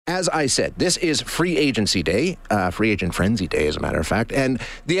as I said, this is free agency day, free agent frenzy day, as a matter of fact, and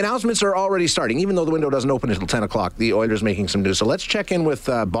the announcements are already starting. Even though the window doesn't open until 10 o'clock, the Oilers making some news. So let's check in with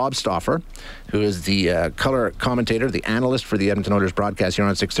Bob Stauffer, who is the color commentator, the analyst for the Edmonton Oilers broadcast here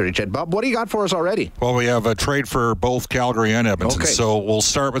on 630 CHED. Bob, what do you got for us already? Well, we have a trade for both Calgary and Edmonton. Okay. So we'll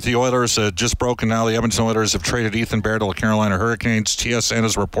start with the Oilers. Just broken now, the Edmonton Oilers have traded Ethan Bear to the Carolina Hurricanes. TSN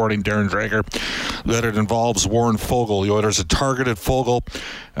is reporting, Darren Drager, that it involves Warren Foegele. The Oilers have targeted Foegele.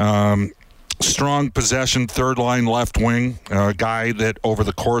 Strong possession, third line left wing, a guy that over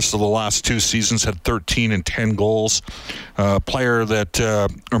the course of the last 2 seasons had 13 and 10 goals. Player that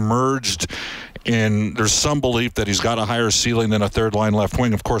emerged, and there's some belief that he's got a higher ceiling than a third line left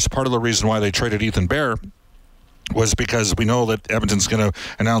wing. Of course, part of the reason why they traded Ethan Bear was because we know that Edmonton's going to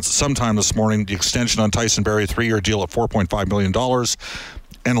announce sometime this morning the extension on Tyson Barrie, 3-year deal at $4.5 million,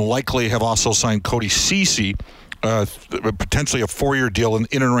 and likely have also signed Cody Ceci, potentially a 4-year deal in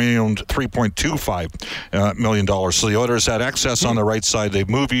and around $3.25 million. So the Oilers had excess on the right side. They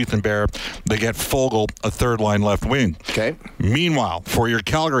move Ethan Bear. They get Foegele, a third-line left wing. Okay. Meanwhile, for your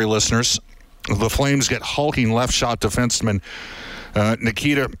Calgary listeners, the Flames get hulking left-shot defenseman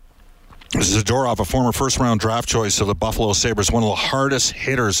Nikita Zadorov, a former first-round draft choice of the Buffalo Sabres, one of the hardest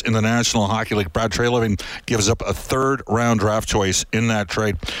hitters in the National Hockey League. Brad Treliving gives up a third-round draft choice in that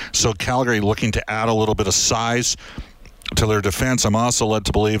trade. So Calgary looking to add a little bit of size to their defense. I'm also led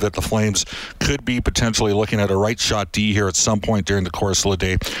to believe that the Flames could be potentially looking at a right-shot D here at some point during the course of the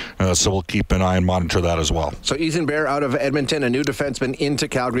day. So we'll keep an eye and monitor that as well. So Ethan Bear out of Edmonton, a new defenseman into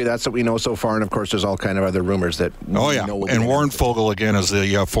Calgary. That's what we know so far. And, of course, there's all kind of other rumors that know and Warren Foegele, again, as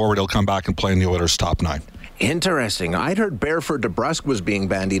the forward. He'll come back and play in the Oilers' top 9. Interesting. I'd heard Bear for DeBrusk was being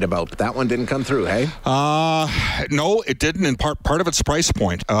bandied about, but that one didn't come through, hey? No, it didn't. In part of its price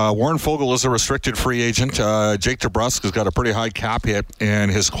point. Warren Foegele is a restricted free agent. Jake DeBrusk has got a pretty high cap hit, and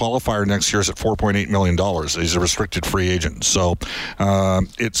his qualifier next year is at $4.8 million. He's a restricted free agent. So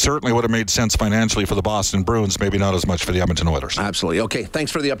it certainly would have made sense financially for the Boston Bruins, maybe not as much for the Edmonton Oilers. Absolutely. Okay,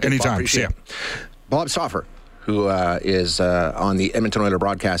 thanks for the update. Anytime. Bob. Appreciate it. Bob Stauffer, who is on the Edmonton Oilers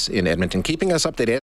broadcast in Edmonton, keeping us updated.